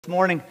This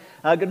morning.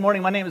 Good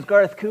morning. My name is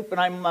Garth Coop, and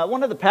I'm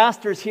one of the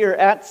pastors here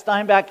at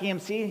Steinbach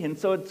EMC, and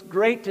so it's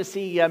great to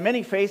see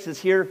many faces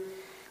here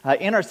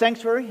in our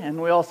sanctuary,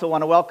 and we also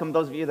want to welcome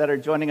those of you that are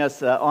joining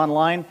us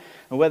online,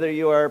 whether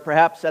you are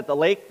perhaps at the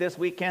lake this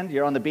weekend,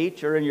 you're on the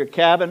beach, or in your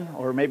cabin,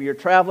 or maybe you're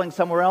traveling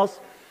somewhere else.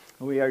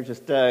 We are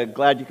just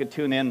glad you could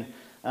tune in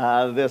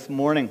this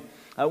morning.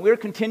 We're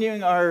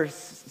continuing our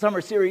summer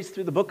series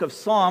through the book of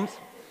Psalms.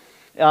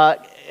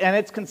 And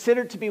it's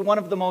considered to be one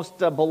of the most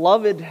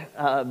beloved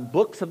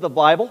books of the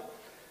Bible.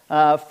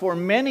 For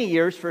many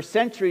years, for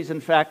centuries, in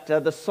fact,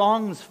 the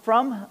songs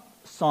from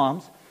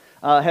Psalms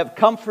have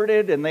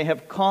comforted, and they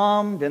have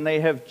calmed, and they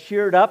have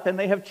cheered up, and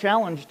they have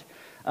challenged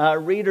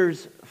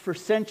readers for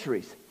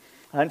centuries.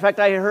 In fact,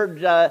 I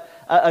heard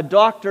a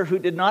doctor who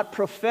did not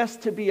profess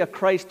to be a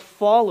Christ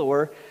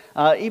follower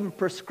even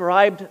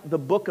prescribed the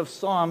book of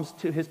Psalms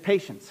to his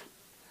patients.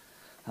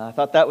 I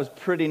thought that was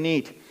pretty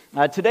neat.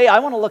 Today I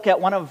want to look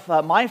at one of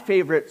my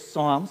favorite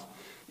Psalms,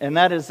 and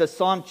that is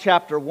Psalm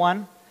chapter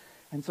 1.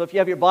 And so if you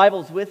have your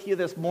Bibles with you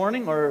this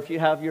morning, or if you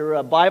have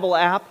your Bible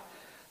app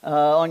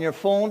on your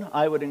phone,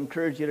 I would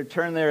encourage you to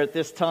turn there at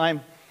this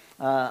time.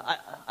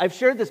 I've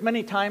shared this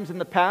many times in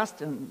the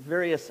past in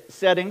various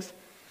settings,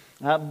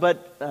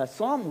 but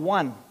Psalm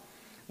 1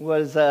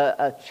 was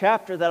a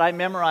chapter that I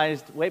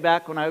memorized way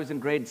back when I was in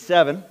grade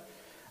 7.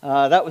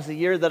 That was the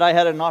year that I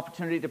had an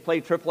opportunity to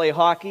play AAA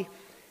hockey.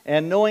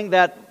 And knowing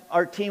that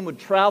our team would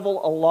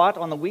travel a lot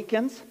on the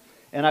weekends,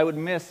 and I would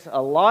miss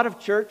a lot of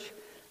church,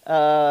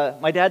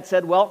 my dad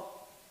said, well,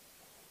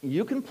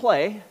 you can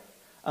play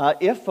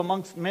if,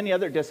 amongst many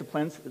other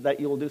disciplines, that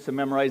you will do some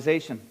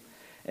memorization.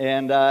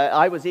 And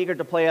I was eager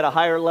to play at a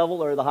higher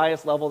level, or the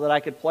highest level that I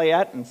could play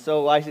at, and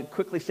so I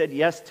quickly said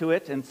yes to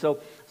it, and so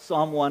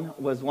Psalm 1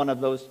 was one of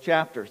those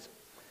chapters.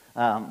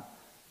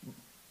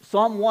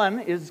 Psalm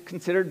 1 is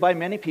considered by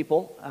many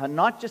people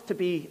not just to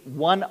be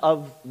one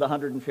of the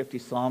 150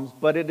 Psalms,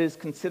 but it is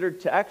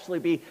considered to actually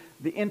be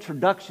the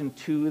introduction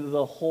to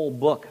the whole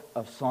book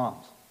of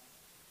Psalms.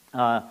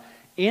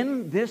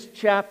 In this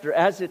chapter,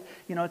 as it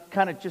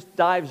kind of just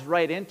dives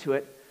right into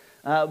it,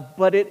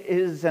 but it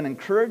is an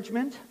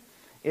encouragement.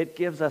 It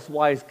gives us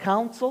wise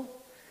counsel.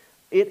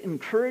 It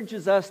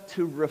encourages us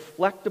to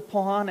reflect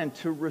upon and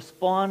to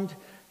respond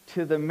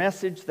to the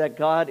message that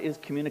God is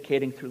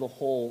communicating through the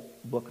whole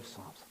book of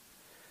Psalms.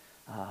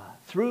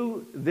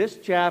 Through this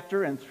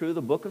chapter and through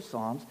the book of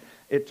Psalms,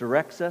 it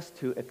directs us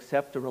to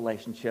accept a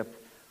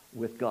relationship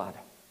with God,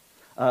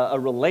 a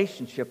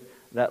relationship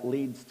that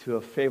leads to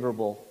a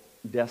favorable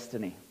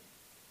destiny.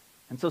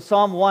 And so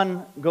Psalm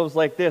 1 goes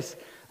like this: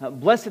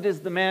 Blessed is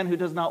the man who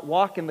does not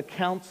walk in the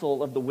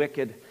counsel of the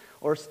wicked,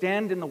 or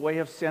stand in the way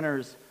of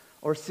sinners,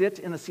 or sit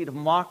in the seat of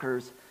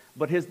mockers,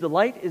 but his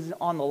delight is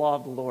on the law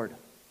of the Lord.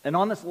 And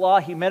on this law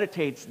he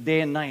meditates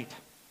day and night.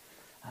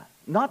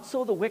 Not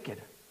so the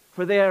wicked,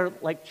 for they are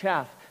like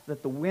chaff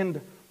that the wind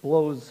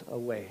blows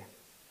away.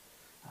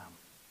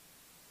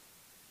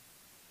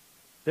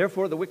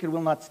 Therefore, the wicked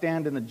will not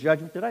stand in the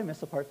judgment. Did I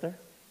miss a part there?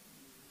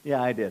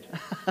 Yeah, I did.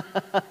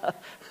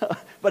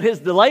 But his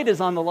delight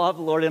is on the law of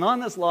the Lord, and on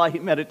this law he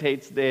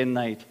meditates day and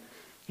night.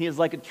 He is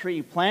like a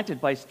tree planted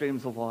by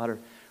streams of water,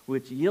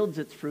 which yields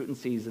its fruit in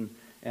season,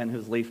 and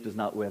whose leaf does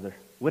not wither.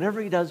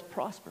 Whatever he does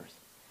prospers.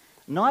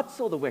 Not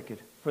so the wicked,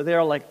 for they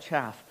are like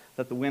chaff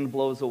that the wind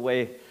blows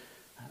away.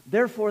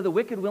 Therefore, the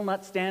wicked will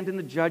not stand in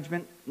the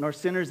judgment, nor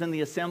sinners in the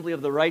assembly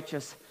of the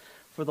righteous.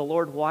 For the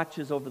Lord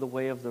watches over the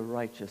way of the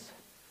righteous,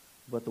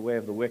 but the way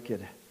of the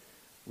wicked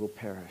will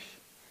perish.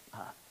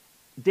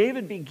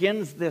 David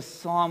begins this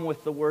psalm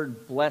with the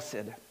word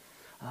blessed.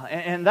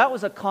 And that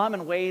was a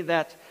common way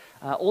that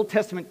Old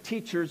Testament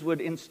teachers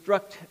would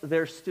instruct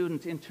their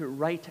students into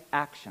right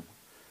action.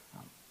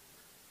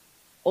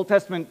 Old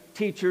Testament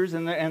teachers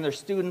and their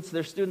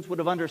students would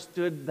have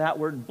understood that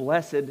word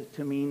blessed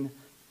to mean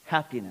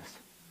happiness.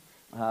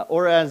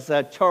 Or as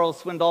Charles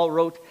Swindoll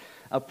wrote,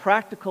 a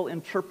practical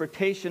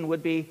interpretation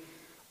would be,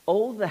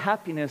 oh, the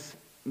happiness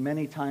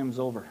many times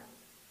over.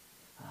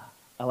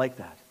 I like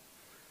that.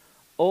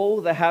 Oh,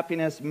 the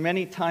happiness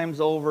many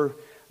times over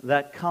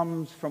that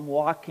comes from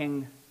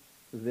walking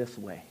this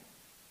way.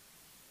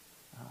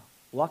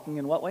 Walking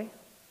in what way?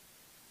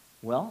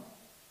 Well,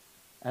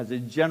 as a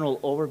general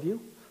overview,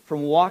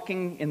 from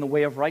walking in the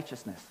way of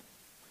righteousness,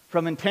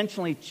 from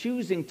intentionally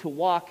choosing to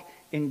walk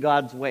in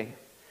God's way,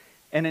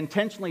 and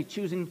intentionally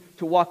choosing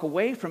to walk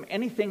away from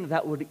anything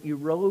that would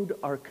erode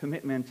our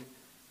commitment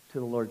to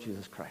the Lord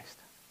Jesus Christ.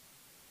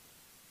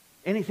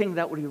 Anything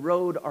that would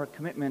erode our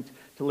commitment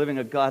to living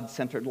a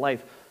God-centered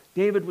life.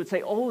 David would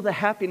say, oh, the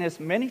happiness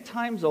many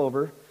times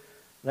over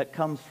that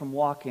comes from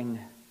walking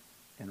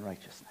in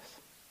righteousness.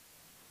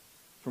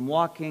 From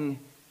walking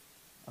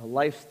a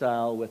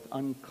lifestyle with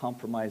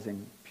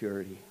uncompromising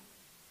purity.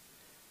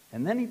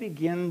 And then he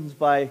begins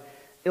by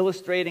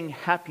illustrating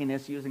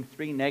happiness using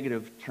three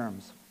negative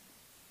terms.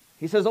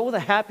 He says, oh, the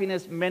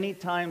happiness many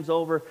times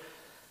over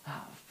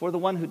for the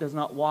one who does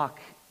not walk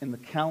in the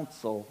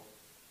counsel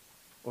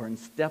or in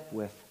step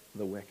with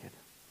the wicked.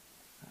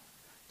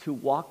 To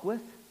walk with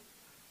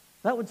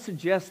That would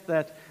suggest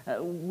that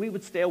we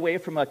would stay away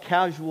from a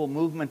casual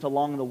movement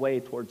along the way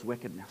towards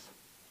wickedness.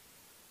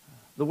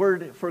 The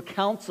word for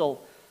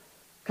counsel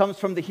comes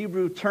from the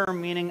Hebrew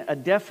term meaning a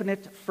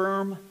definite,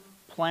 firm,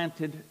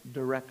 planted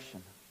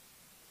direction.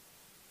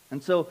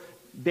 And so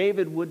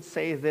David would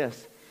say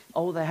this,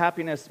 "Oh, the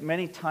happiness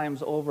many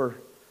times over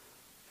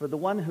for the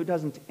one who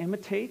doesn't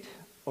imitate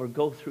or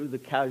go through the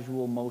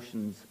casual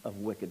motions of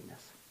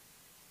wickedness,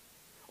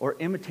 or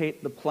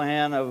imitate the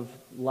plan of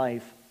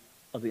life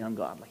of the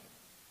ungodly.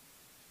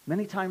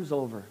 Many times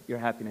over your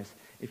happiness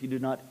if you do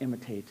not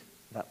imitate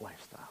that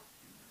lifestyle."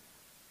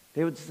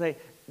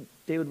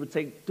 David would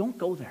say, don't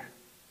go there.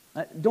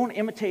 Don't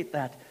imitate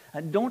that.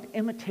 Don't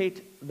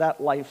imitate that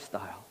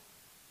lifestyle.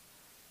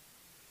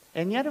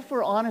 And yet, if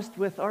we're honest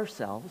with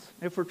ourselves,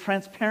 if we're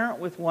transparent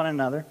with one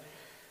another,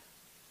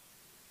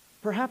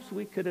 perhaps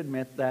we could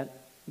admit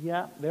that,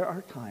 yeah, there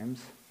are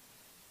times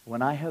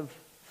when I have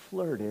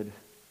flirted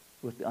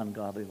with the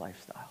ungodly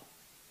lifestyle.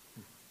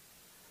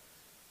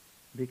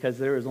 Because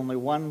there is only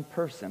one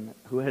person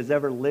who has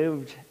ever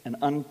lived an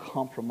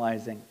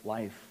uncompromising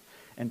life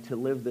and to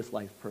live this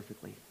life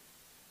perfectly.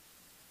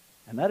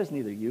 And that is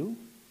neither you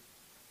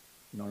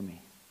nor me.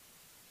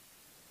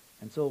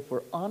 And so if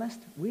we're honest,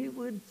 we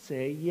would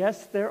say,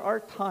 yes, there are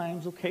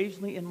times,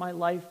 occasionally in my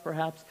life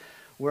perhaps,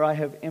 where I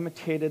have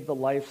imitated the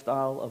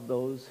lifestyle of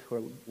those who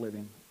are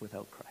living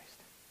without Christ.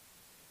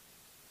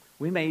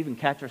 We may even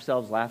catch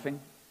ourselves laughing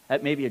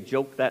at maybe a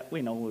joke that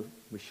we know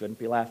we shouldn't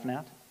be laughing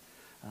at.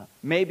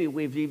 Maybe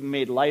we've even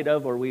made light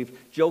of, or we've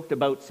joked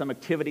about some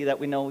activity that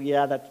we know,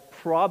 yeah, that's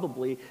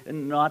probably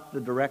not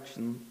the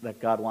direction that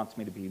God wants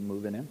me to be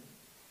moving in.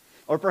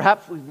 Or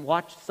perhaps we've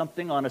watched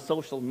something on a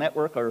social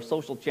network or a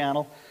social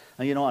channel,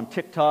 on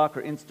TikTok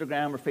or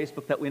Instagram or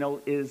Facebook that we know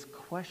is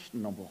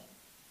questionable.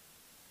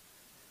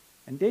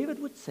 And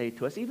David would say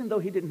to us, even though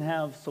he didn't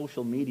have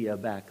social media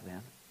back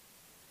then,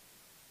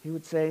 he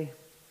would say,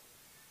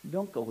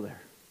 don't go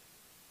there.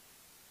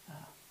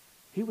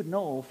 He would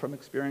know from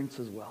experience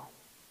as well.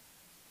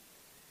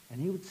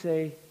 And he would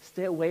say,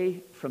 stay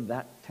away from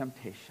that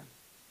temptation.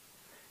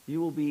 You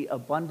will be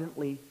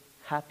abundantly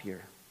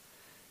happier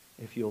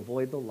if you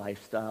avoid the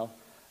lifestyle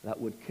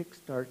that would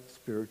kickstart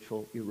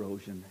spiritual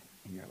erosion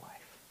in your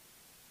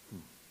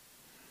life.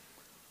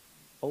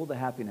 Oh, the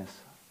happiness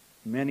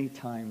many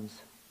times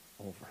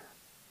over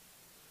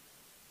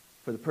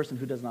for the person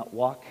who does not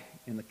walk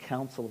in the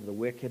counsel of the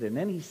wicked. And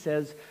then he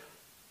says,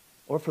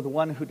 or for the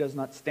one who does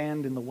not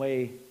stand in the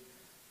way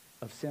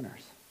of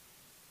sinners.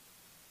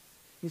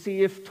 You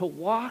see, if to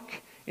walk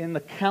in the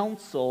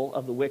counsel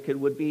of the wicked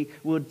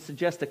would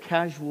suggest a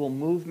casual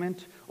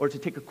movement or to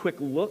take a quick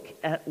look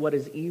at what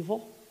is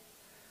evil,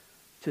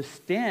 to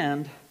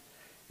stand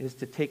is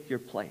to take your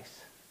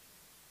place,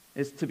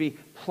 is to be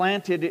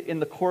planted in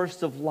the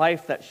course of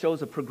life that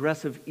shows a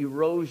progressive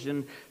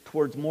erosion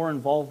towards more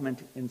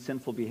involvement in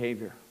sinful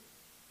behavior.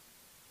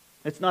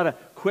 It's not a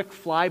quick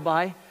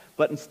flyby,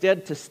 but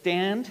instead to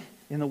stand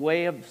in the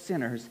way of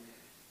sinners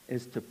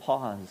is to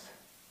pause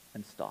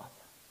and stop.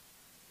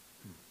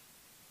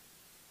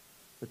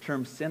 The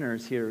term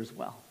sinners here as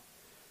well.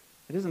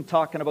 It isn't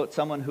talking about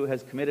someone who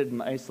has committed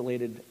an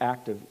isolated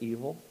act of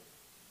evil,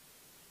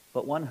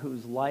 but one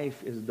whose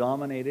life is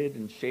dominated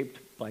and shaped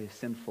by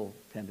sinful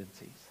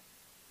tendencies.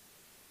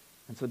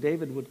 And so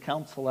David would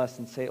counsel us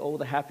and say, oh,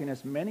 the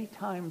happiness many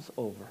times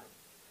over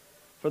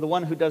for the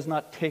one who does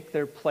not take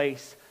their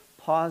place,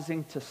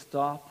 pausing to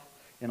stop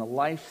in a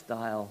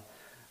lifestyle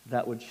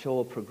that would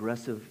show a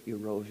progressive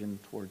erosion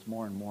towards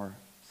more and more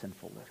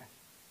sinful living.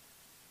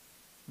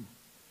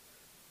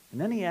 And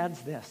then he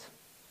adds this,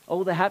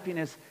 oh, the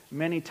happiness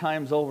many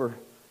times over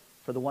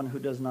for the one who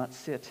does not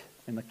sit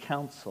in the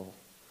counsel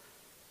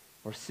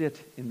or sit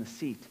in the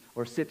seat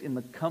or sit in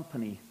the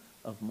company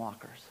of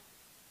mockers.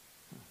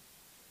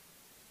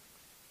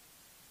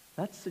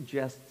 That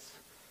suggests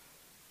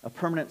a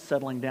permanent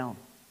settling down,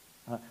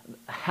 a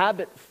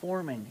habit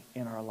forming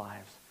in our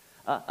lives,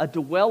 a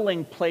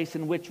dwelling place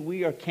in which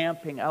we are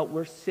camping out.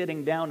 We're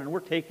sitting down and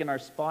we're taking our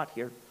spot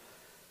here.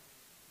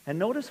 And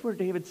notice where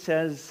David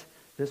says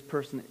this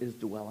person is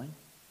dwelling.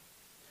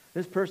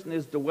 This person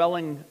is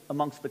dwelling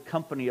amongst the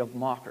company of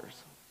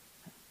mockers.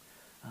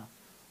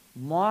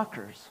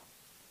 Mockers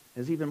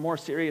is even more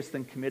serious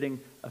than committing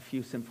a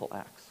few sinful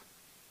acts.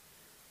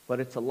 But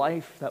it's a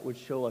life that would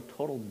show a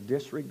total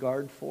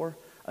disregard for,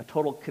 a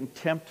total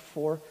contempt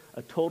for,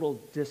 a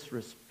total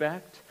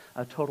disrespect,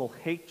 a total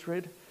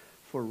hatred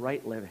for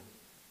right living.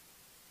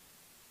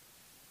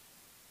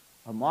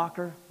 A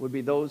mocker would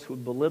be those who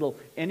would belittle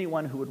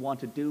anyone who would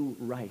want to do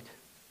right.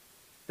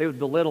 They would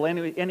belittle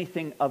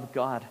anything of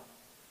God.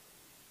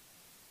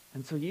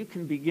 And so you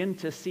can begin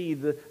to see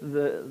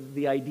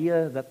the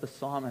idea that the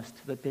psalmist,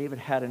 that David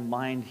had in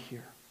mind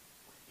here.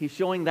 He's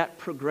showing that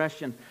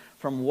progression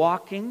from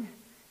walking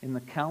in the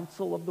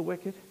counsel of the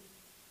wicked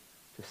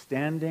to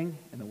standing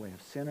in the way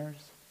of sinners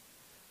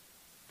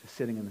to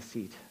sitting in the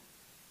seat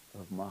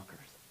of mockers.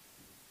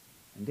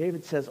 And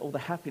David says, oh, the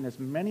happiness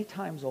many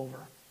times over,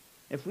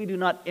 if we do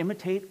not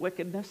imitate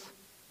wickedness,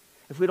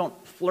 if we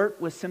don't flirt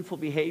with sinful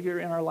behavior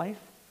in our life,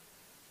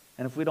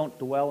 and if we don't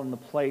dwell in the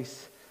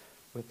place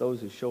with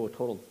those who show a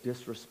total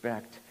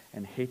disrespect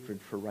and hatred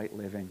for right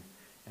living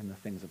and the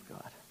things of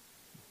God.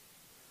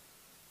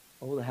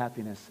 Oh, the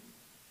happiness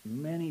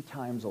many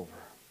times over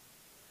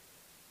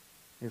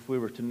if we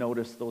were to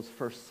notice those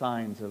first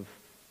signs of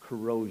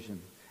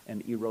corrosion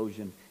and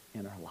erosion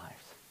in our lives.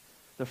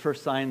 The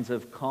first signs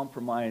of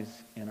compromise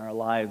in our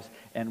lives,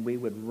 and we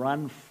would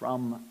run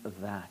from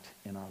that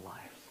in our lives.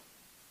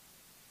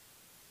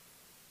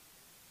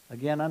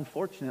 Again,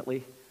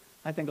 unfortunately,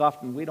 I think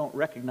often we don't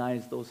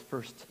recognize those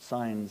first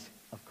signs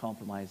of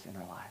compromise in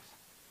our lives.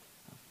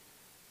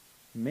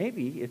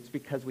 Maybe it's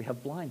because we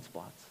have blind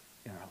spots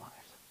in our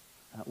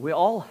lives. We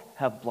all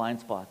have blind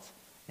spots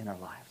in our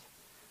lives.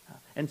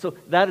 And so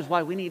that is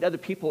why we need other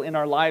people in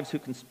our lives who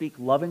can speak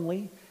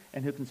lovingly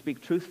and who can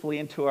speak truthfully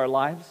into our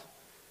lives,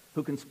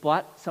 who can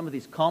spot some of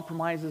these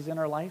compromises in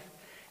our life,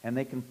 and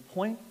they can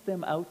point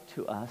them out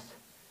to us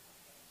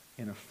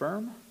in a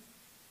firm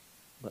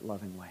but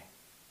loving way.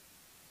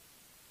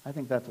 I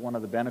think that's one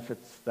of the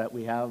benefits that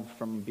we have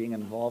from being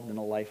involved in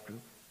a life group,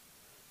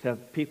 to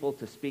have people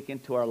to speak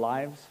into our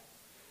lives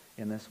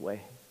in this way.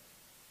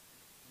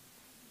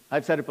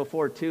 I've said it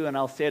before too, and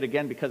I'll say it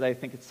again because I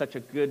think it's such a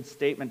good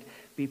statement.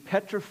 Be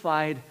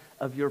petrified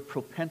of your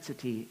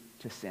propensity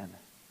to sin.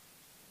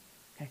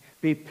 Okay?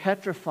 Be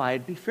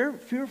petrified, be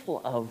fearful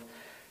of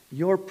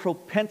your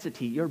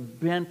propensity, your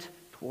bent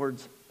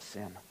towards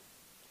sin.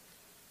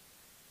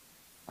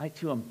 I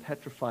too am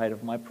petrified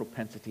of my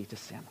propensity to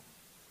sin.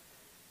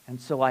 And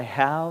so I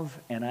have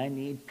and I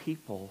need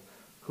people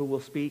who will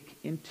speak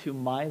into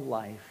my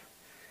life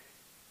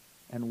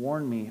and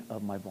warn me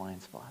of my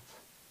blind spots,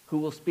 who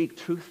will speak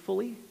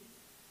truthfully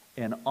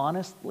and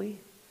honestly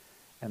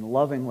and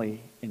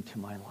lovingly into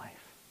my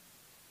life.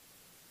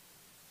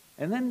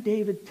 And then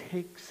David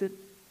takes it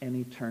and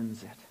he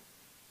turns it.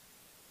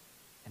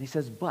 And he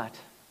says, but,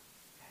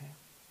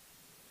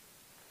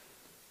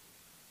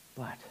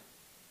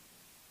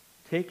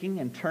 taking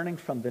and turning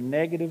from the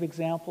negative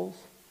examples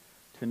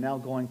to now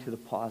going to the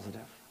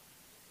positive.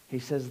 He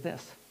says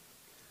this,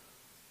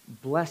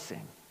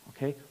 blessing,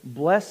 okay?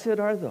 Blessed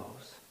are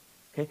those,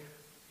 okay,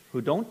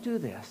 who don't do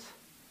this,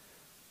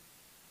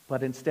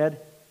 but instead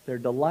their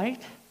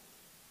delight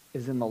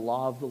is in the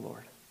law of the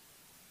Lord.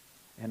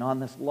 And on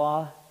this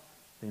law,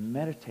 they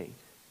meditate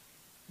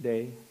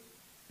day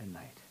and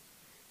night.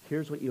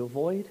 Here's what you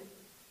avoid.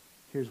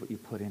 Here's what you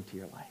put into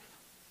your life.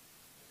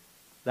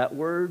 That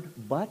word,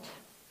 but,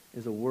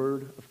 is a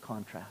word of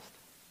contrast.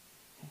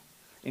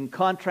 In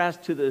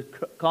contrast to the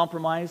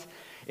compromise,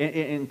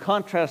 in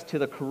contrast to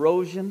the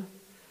corrosion,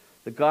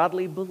 the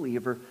godly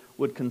believer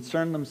would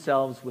concern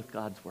themselves with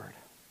God's word.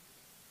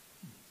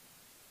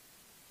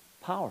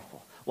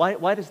 Powerful.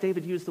 Why does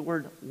David use the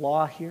word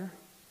law here?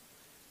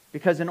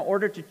 Because in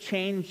order to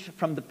change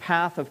from the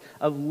path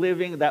of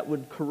living that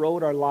would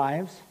corrode our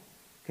lives,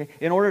 okay,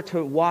 in order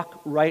to walk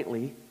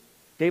rightly,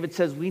 David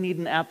says we need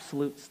an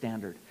absolute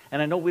standard.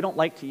 And I know we don't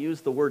like to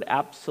use the word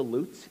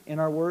absolutes in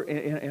our world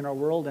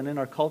and in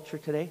our culture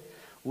today.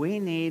 We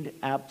need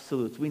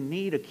absolutes. We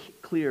need a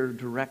clear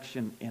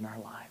direction in our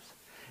lives.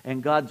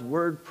 And God's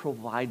word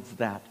provides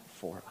that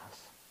for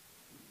us.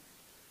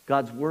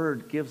 God's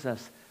word gives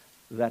us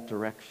that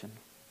direction.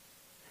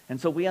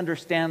 And so we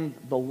understand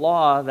the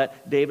law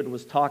that David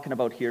was talking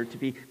about here to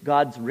be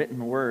God's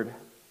written word.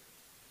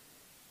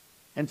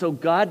 And so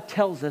God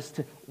tells us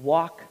to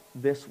walk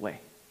this way.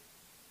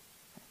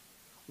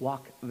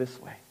 Walk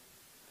this way.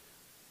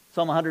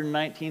 Psalm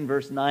 119,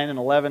 verse 9 and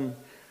 11,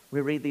 we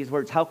read these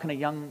words, how can a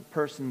young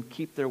person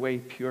keep their way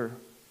pure?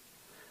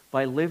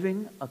 By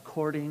living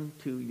according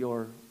to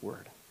your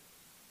word.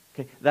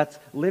 Okay, that's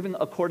living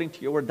according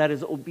to your word. That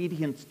is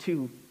obedience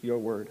to your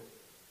word.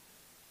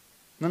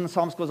 And then the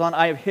psalmist goes on,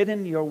 I have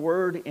hidden your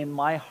word in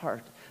my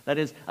heart. That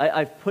is,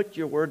 I've put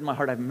your word in my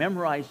heart. I've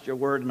memorized your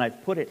word and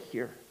I've put it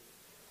here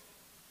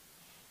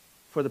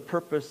for the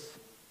purpose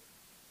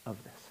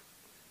of this,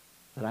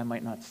 that I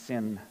might not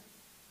sin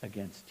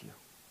against you.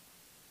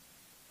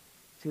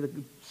 See, the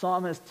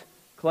psalmist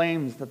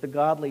claims that the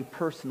godly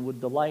person would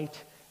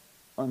delight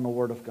on the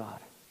word of God.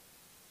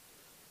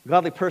 The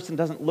godly person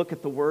doesn't look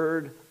at the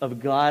word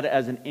of God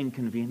as an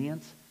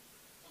inconvenience.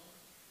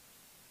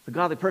 The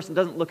godly person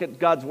doesn't look at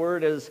God's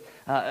word as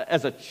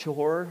a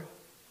chore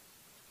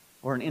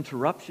or an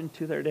interruption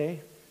to their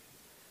day,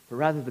 but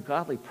rather the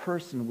godly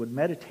person would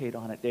meditate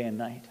on it day and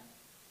night.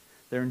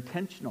 They're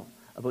intentional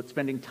about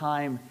spending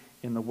time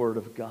in the word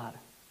of God.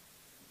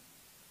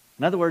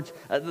 In other words,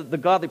 the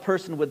godly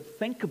person would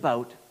think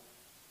about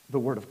the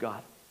word of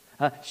God.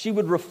 She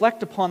would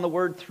reflect upon the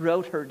word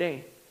throughout her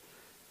day.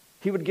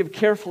 He would give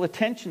careful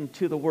attention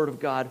to the word of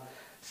God,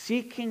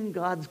 seeking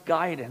God's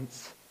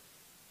guidance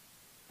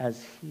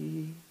as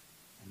he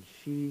and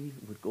she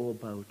would go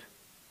about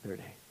their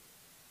day.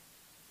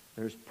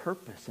 There's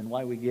purpose in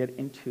why we get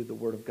into the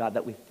word of God,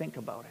 that we think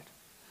about it.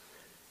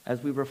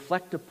 As we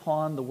reflect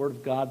upon the word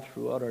of God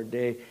throughout our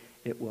day,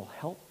 it will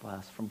help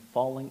us from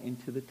falling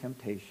into the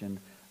temptation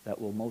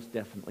that will most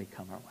definitely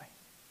come our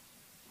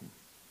way.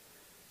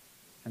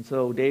 And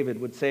so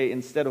David would say,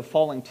 instead of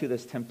falling to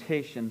this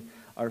temptation,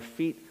 our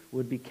feet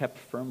would be kept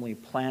firmly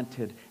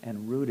planted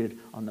and rooted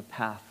on the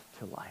path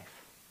to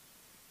life.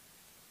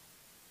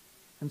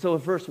 And so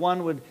if verse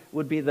 1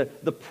 would be the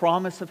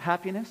promise of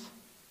happiness,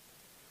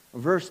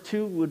 verse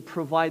 2 would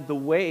provide the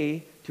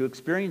way to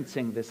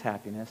experiencing this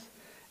happiness,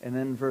 and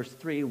then verse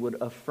 3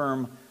 would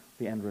affirm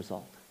the end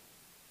result.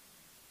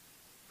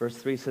 Verse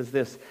 3 says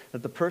this,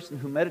 that the person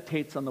who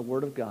meditates on the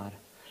Word of God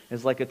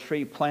is like a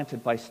tree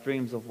planted by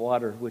streams of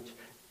water, which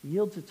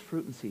yields its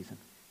fruit in season,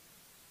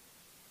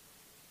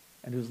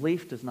 and whose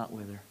leaf does not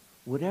wither.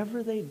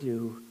 Whatever they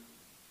do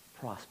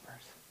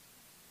prospers.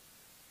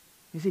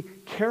 You see,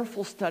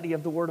 careful study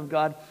of the Word of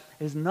God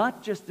is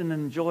not just an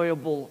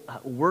enjoyable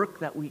work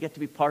that we get to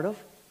be part of.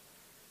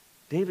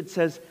 David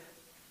says,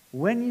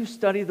 when you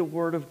study the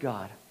Word of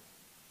God,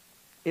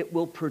 it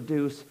will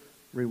produce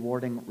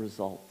rewarding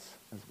results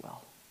as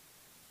well.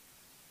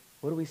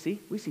 What do we see?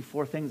 We see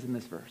 4 things in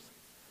this verse.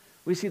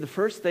 We see the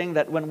first thing,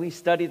 that when we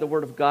study the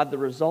Word of God, the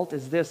result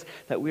is this,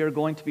 that we are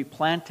going to be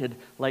planted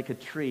like a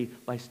tree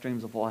by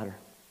streams of water.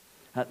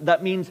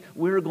 That means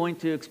we're going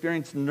to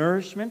experience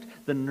nourishment,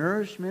 the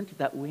nourishment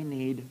that we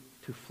need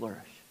to flourish.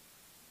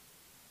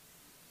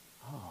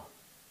 Oh,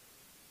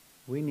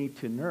 we need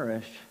to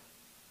nourish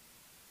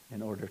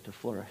in order to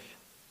flourish.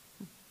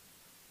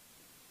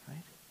 Right?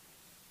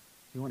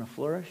 You want to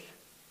flourish?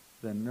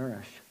 Then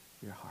nourish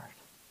your heart.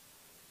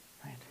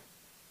 Right?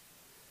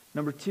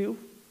 Number 2,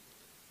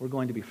 we're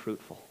going to be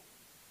fruitful.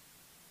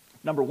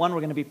 Number 1, we're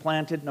going to be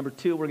planted. Number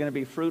 2, we're going to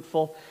be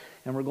fruitful.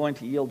 And we're going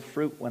to yield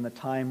fruit when the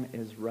time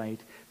is right,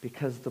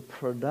 because the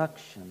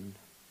production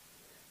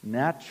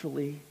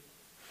naturally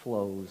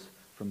flows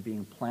from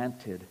being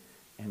planted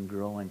and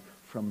growing,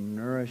 from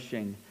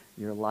nourishing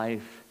your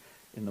life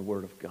in the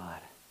Word of God.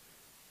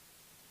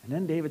 And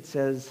then David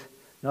says,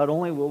 not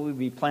only will we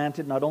be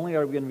planted, not only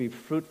are we going to be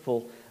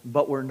fruitful,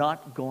 but we're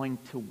not going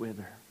to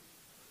wither.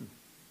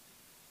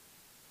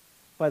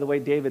 By the way,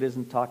 David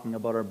isn't talking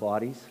about our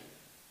bodies.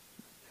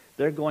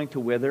 They're going to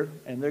wither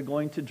and they're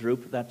going to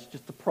droop. That's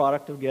just the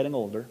product of getting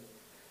older.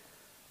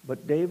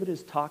 But David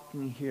is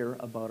talking here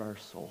about our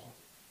soul.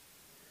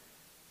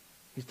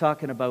 He's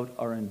talking about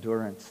our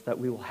endurance that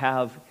we will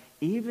have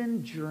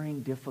even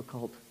during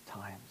difficult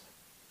times.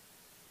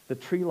 The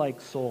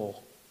tree-like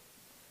soul,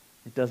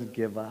 it doesn't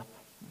give up.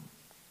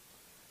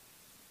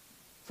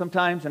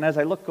 Sometimes, and as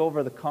I look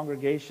over the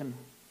congregation,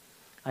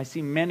 I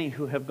see many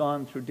who have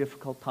gone through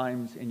difficult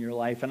times in your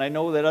life. And I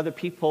know that other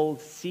people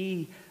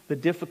see the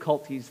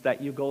difficulties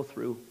that you go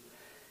through.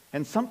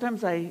 And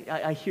sometimes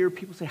I hear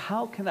people say,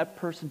 how can that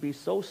person be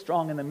so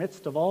strong in the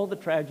midst of all the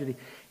tragedy,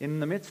 in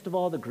the midst of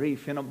all the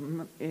grief,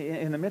 in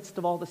the midst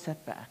of all the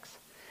setbacks?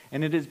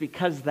 And it is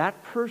because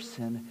that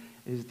person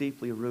is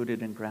deeply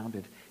rooted and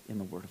grounded in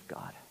the Word of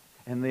God.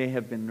 And they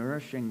have been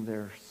nourishing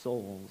their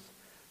souls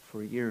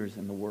for years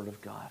in the Word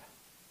of God.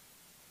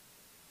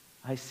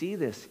 I see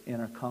this in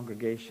our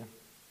congregation.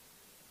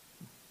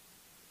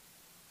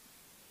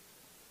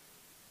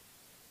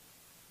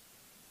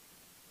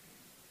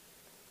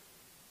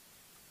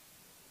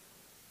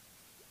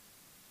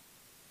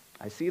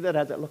 I see that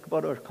as I look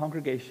about our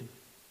congregation,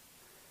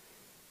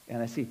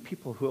 and I see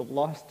people who have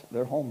lost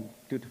their home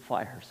due to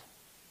fires.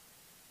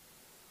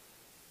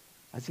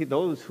 I see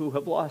those who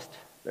have lost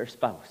their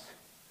spouse,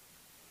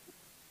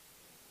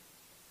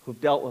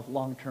 who've dealt with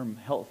long-term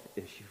health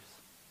issues,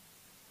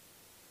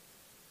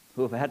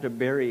 who have had to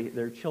bury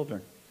their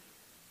children,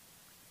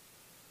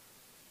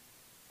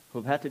 who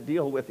have had to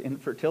deal with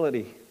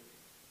infertility,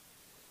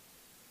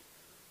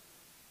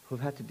 who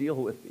have had to deal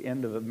with the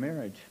end of a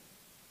marriage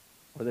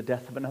or the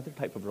death of another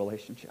type of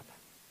relationship.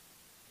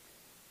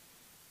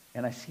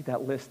 And I see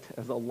that list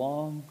as a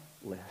long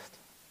list.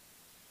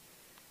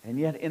 And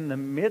yet in the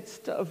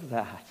midst of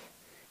that,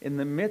 in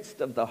the midst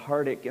of the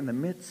heartache, in the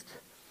midst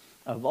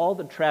of all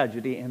the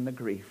tragedy and the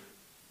grief,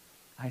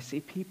 I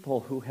see people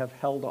who have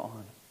held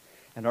on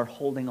and are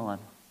holding on,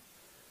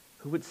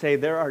 who would say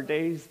there are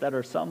days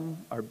that some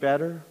are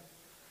better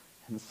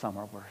and some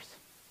are worse.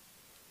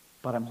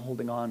 But I'm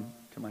holding on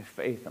to my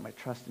faith and my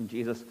trust in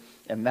Jesus,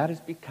 and that is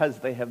because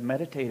they have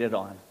meditated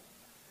on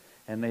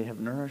and they have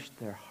nourished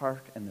their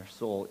heart and their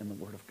soul in the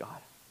Word of God.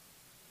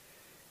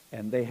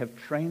 And they have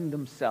trained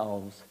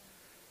themselves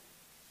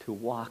to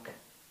walk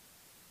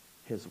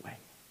His way.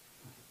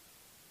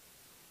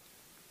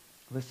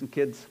 Listen,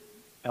 kids,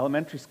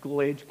 elementary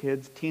school age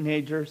kids,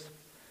 teenagers,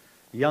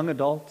 young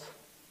adults,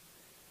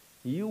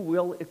 you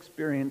will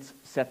experience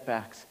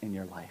setbacks in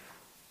your life.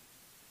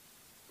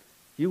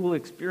 You will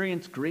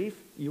experience grief.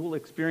 You will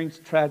experience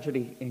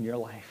tragedy in your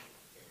life.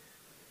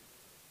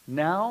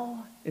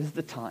 Now is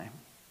the time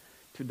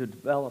to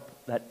develop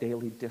that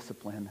daily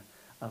discipline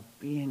of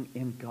being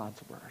in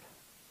God's Word.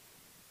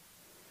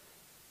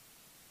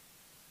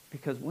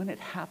 Because when it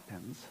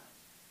happens,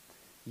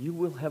 you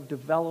will have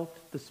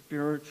developed the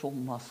spiritual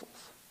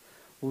muscles,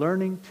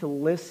 learning to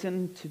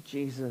listen to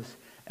Jesus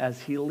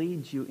as He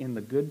leads you in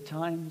the good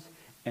times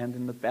and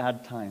in the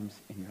bad times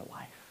in your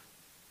life.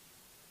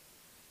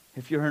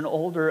 If you're an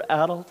older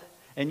adult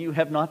and you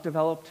have not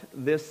developed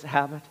this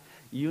habit,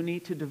 you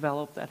need to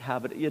develop that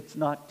habit. It's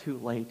not too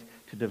late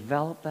to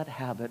develop that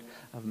habit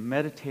of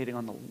meditating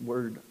on the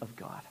Word of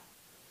God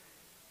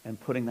and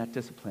putting that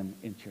discipline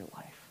into your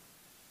life.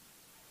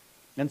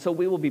 And so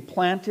we will be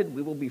planted,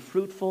 we will be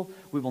fruitful,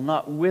 we will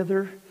not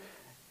wither,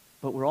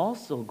 but we're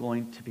also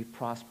going to be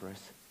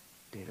prosperous,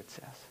 David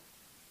says.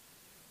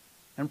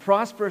 And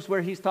prosperous,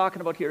 where he's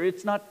talking about here,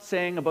 it's not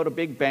saying about a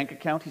big bank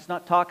account. He's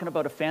not talking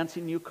about a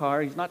fancy new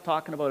car. He's not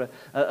talking about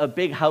a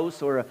big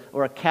house or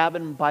a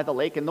cabin by the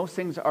lake. And those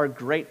things are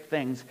great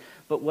things.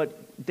 But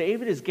what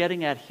David is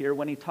getting at here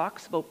when he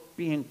talks about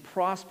being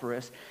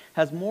prosperous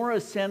has more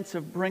a sense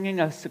of bringing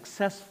a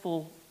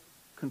successful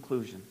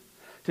conclusion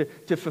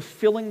to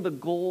fulfilling the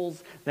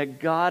goals that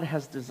God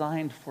has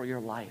designed for your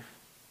life.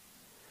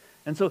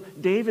 And so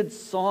David's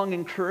song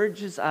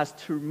encourages us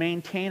to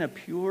maintain a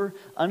pure,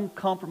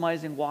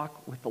 uncompromising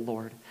walk with the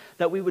Lord,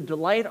 that we would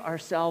delight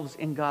ourselves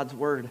in God's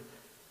Word,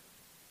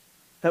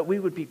 that we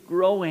would be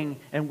growing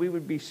and we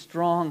would be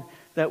strong,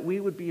 that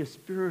we would be a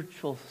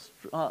spiritual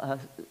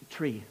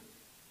tree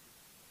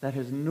that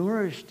has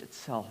nourished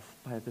itself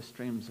by the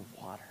streams of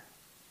water.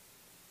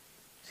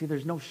 See,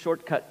 there's no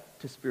shortcut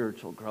to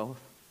spiritual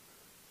growth,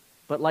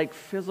 but like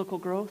physical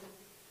growth,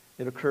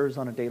 it occurs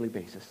on a daily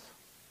basis.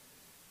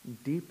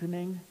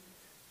 Deepening,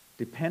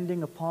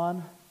 depending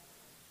upon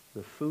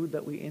the food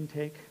that we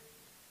intake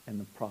and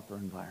the proper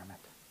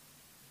environment.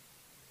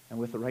 And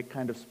with the right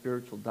kind of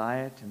spiritual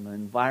diet and the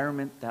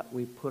environment that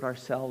we put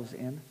ourselves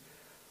in,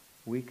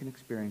 we can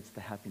experience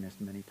the happiness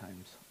many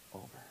times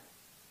over.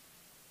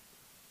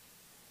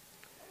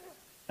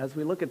 As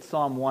we look at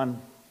Psalm 1,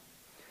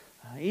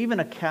 even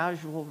a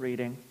casual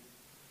reading,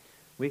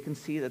 we can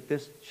see that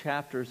this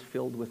chapter is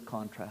filled with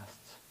contrasts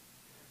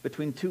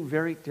between two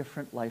very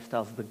different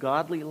lifestyles, the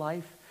godly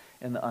life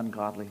and the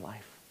ungodly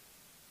life.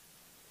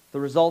 The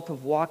result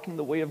of walking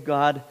the way of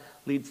God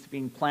leads to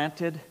being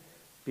planted,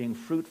 being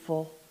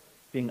fruitful,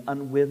 being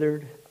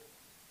unwithered,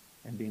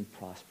 and being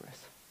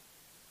prosperous.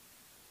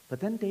 But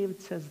then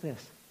David says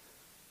this,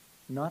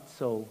 not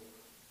so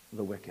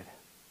the wicked.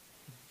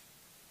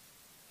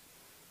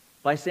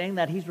 By saying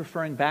that, he's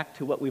referring back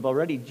to what we've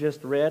already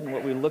just read and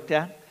what we looked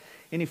at.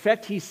 In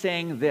effect, he's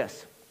saying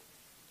this.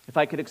 If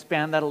I could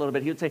expand that a little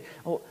bit, he would say,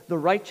 the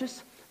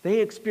righteous,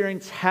 they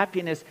experience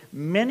happiness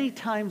many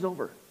times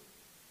over,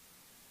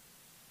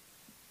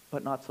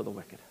 but not so the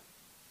wicked.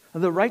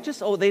 The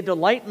righteous, they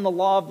delight in the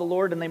law of the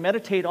Lord and they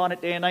meditate on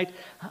it day and night,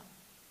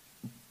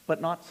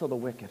 but not so the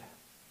wicked.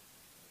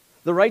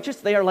 The righteous,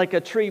 they are like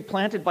a tree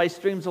planted by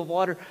streams of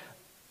water,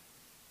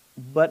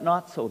 but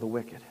not so the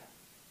wicked.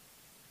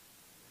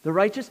 The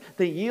righteous,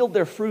 they yield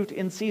their fruit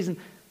in season,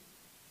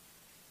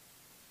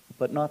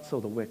 but not so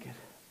the wicked.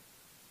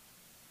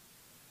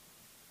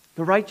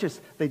 The righteous,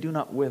 they do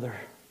not wither,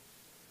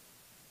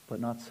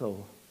 but not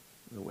so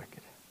the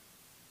wicked.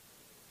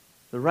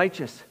 The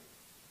righteous,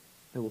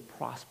 they will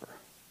prosper,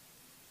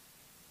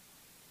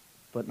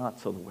 but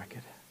not so the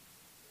wicked.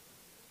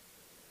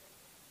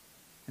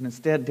 And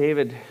instead,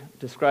 David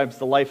describes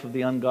the life of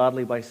the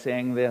ungodly by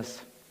saying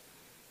this,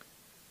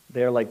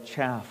 they are like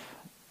chaff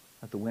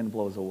that the wind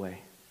blows away.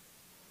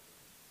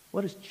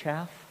 What is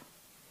chaff?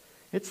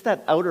 It's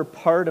that outer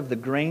part of the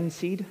grain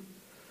seed,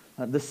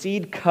 the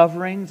seed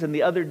coverings and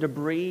the other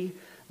debris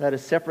that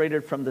is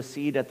separated from the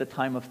seed at the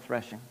time of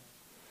threshing.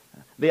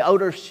 The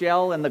outer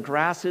shell and the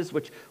grasses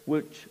which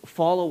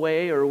fall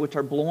away or which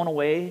are blown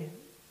away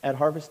at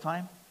harvest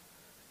time.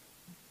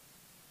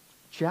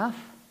 Chaff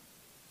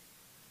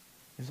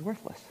is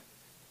worthless.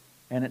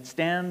 And it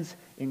stands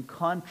in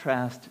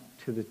contrast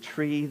to the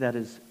tree that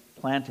is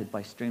planted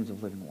by streams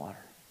of living water.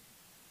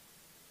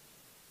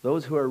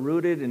 Those who are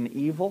rooted in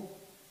evil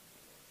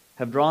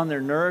have drawn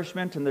their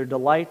nourishment and their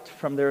delight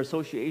from their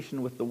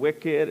association with the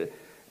wicked,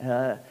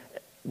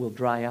 will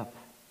dry up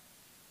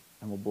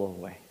and will blow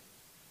away.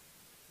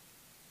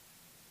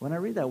 When I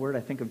read that word, I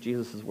think of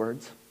Jesus'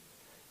 words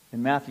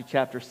in Matthew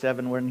chapter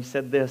 7, when he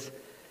said this,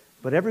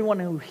 "But everyone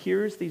who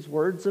hears these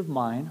words of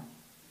mine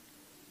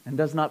and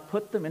does not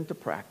put them into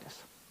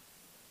practice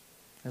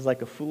is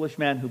like a foolish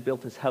man who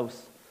built his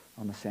house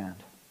on the sand.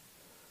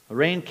 The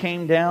rain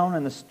came down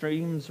and the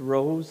streams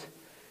rose,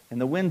 and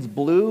the winds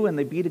blew and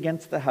they beat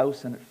against the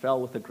house, and it fell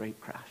with a great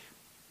crash."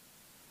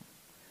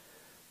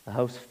 The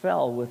house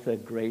fell with a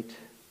great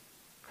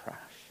crash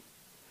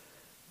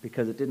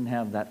because it didn't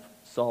have that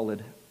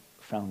solid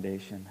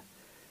foundation.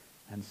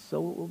 And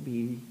so it will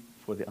be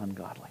for the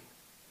ungodly,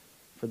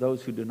 for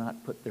those who do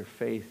not put their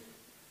faith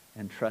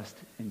and trust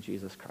in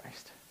Jesus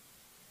Christ.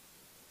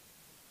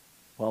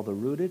 While the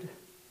rooted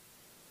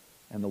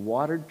and the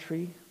watered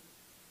tree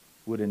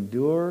would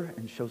endure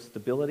and show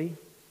stability,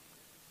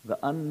 the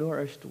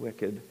unnourished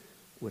wicked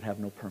would have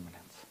no permanence.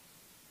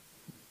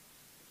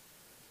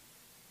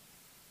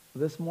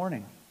 This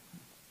morning,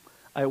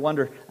 I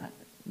wonder,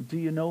 do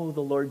you know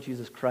the Lord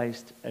Jesus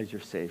Christ as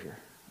your Savior?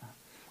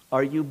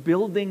 Are you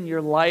building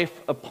your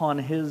life upon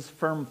His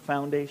firm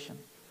foundation?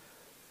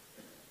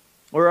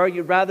 Or are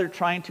you rather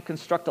trying to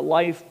construct a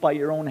life by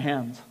your own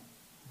hands?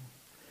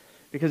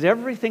 Because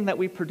everything that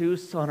we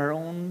produce on our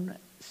own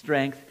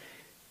strength,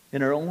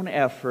 in our own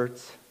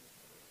efforts,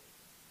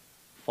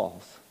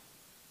 falls.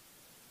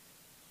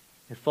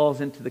 It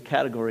falls into the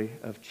category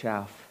of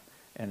chaff,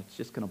 and it's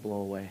just going to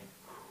blow away.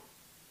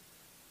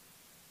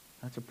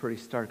 That's a pretty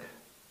stark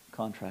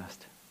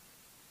contrast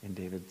in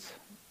David's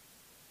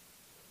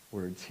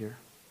words here.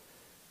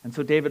 And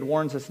so David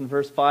warns us in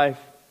verse 5.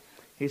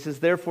 He says,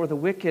 "Therefore the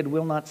wicked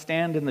will not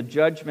stand in the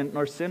judgment,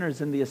 nor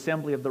sinners in the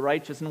assembly of the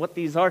righteous." And what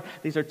these are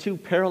two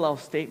parallel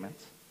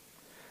statements.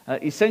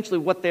 Essentially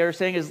what they're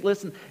saying is,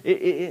 listen,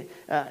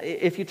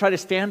 if you try to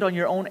stand on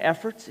your own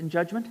efforts in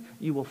judgment,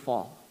 you will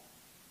fall.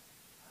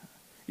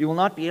 You will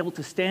not be able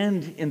to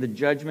stand in the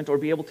judgment or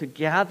be able to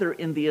gather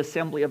in the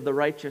assembly of the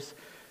righteous.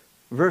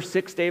 Verse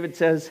 6, David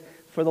says,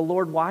 "For the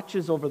Lord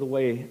watches over the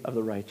way of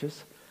the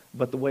righteous,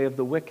 but the way of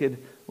the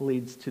wicked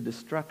leads to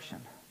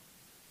destruction."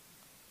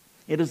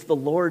 It is the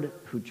Lord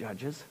who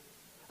judges.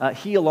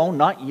 He alone,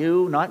 not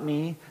you, not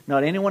me,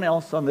 not anyone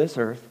else on this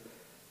earth,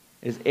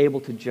 is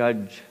able to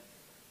judge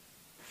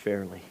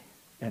fairly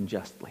and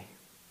justly.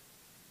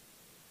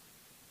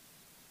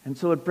 And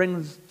so it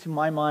brings to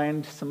my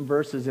mind some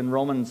verses in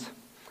Romans,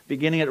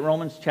 beginning at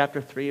Romans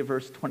chapter 3,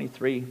 verse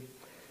 23.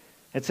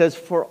 It says,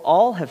 "For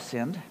all have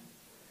sinned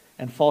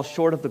and fall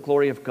short of the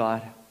glory of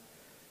God,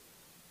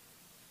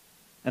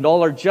 and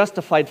all are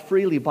justified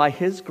freely by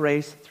His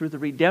grace through the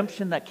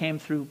redemption that came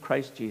through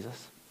Christ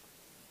Jesus.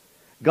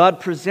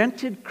 God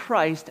presented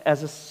Christ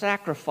as a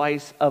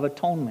sacrifice of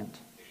atonement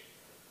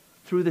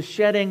through the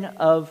shedding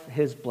of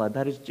His blood,"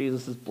 that is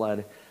Jesus'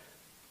 blood,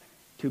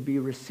 "to be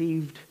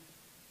received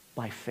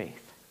by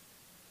faith."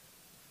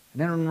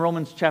 And then in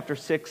Romans chapter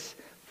 6,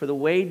 "For the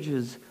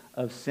wages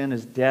of sin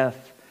is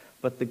death,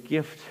 but the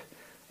gift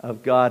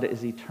of God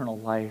is eternal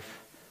life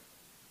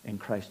in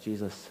Christ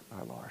Jesus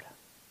our Lord."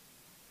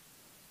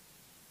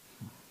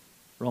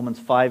 Romans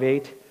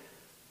 5:8,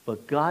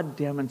 "But God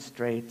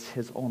demonstrates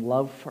His own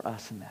love for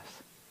us in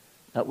this,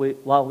 that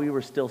while we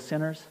were still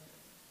sinners,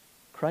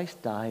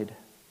 Christ died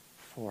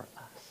for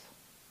us."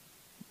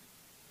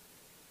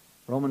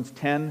 Romans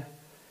 10,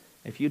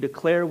 "If you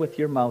declare with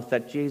your mouth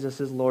that Jesus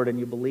is Lord and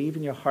you believe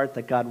in your heart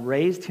that God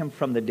raised Him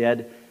from the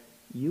dead,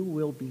 you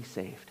will be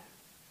saved.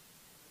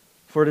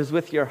 For it is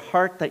with your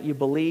heart that you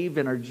believe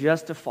and are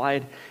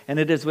justified, and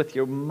it is with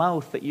your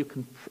mouth that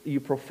you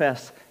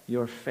profess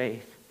your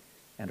faith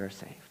and are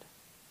saved."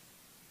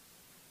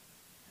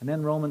 And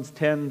then Romans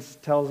 10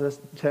 tells us,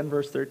 10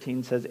 verse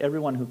 13 says,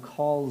 "Everyone who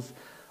calls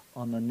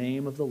on the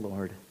name of the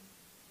Lord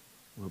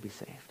will be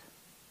saved."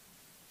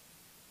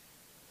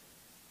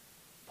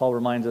 Paul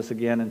reminds us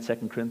again in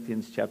 2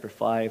 Corinthians chapter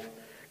 5,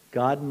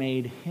 "God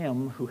made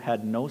Him who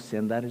had no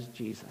sin," that is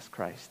Jesus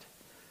Christ,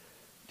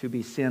 "to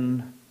be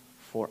sin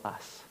for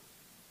us,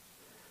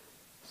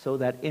 so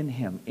that in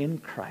Him, in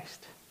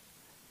Christ,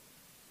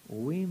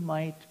 we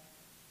might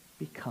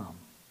become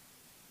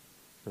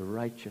the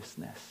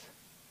righteousness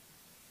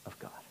of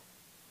God."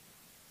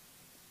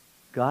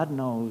 God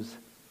knows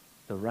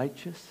the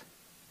righteous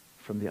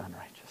from the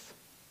unrighteous,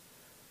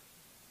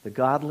 the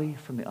godly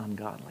from the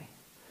ungodly.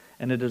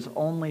 And it is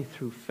only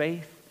through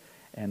faith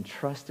and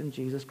trust in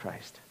Jesus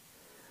Christ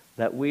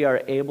that we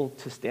are able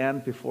to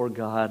stand before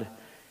God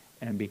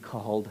and be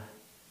called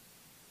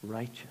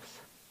righteous.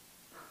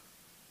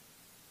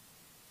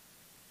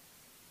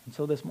 And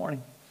so this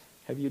morning,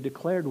 have you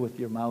declared with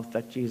your mouth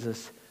that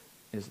Jesus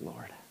is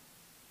Lord?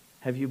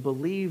 Have you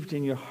believed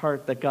in your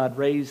heart that God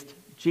raised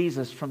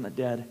Jesus from the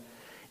dead?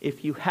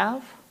 If you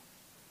have,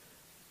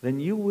 then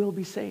you will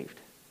be saved.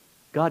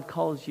 God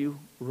calls you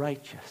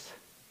righteous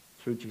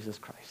through Jesus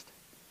Christ.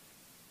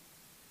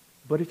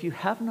 But if you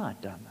have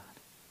not done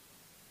that,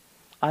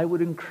 I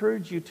would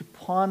encourage you to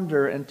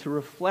ponder and to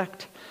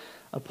reflect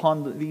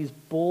upon these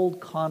bold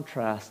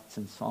contrasts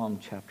in Psalm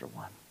chapter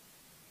 1.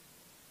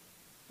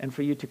 And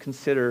for you to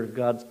consider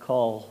God's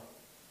call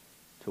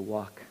to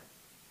walk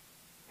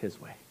His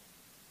way.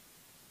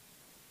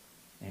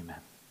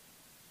 Amen.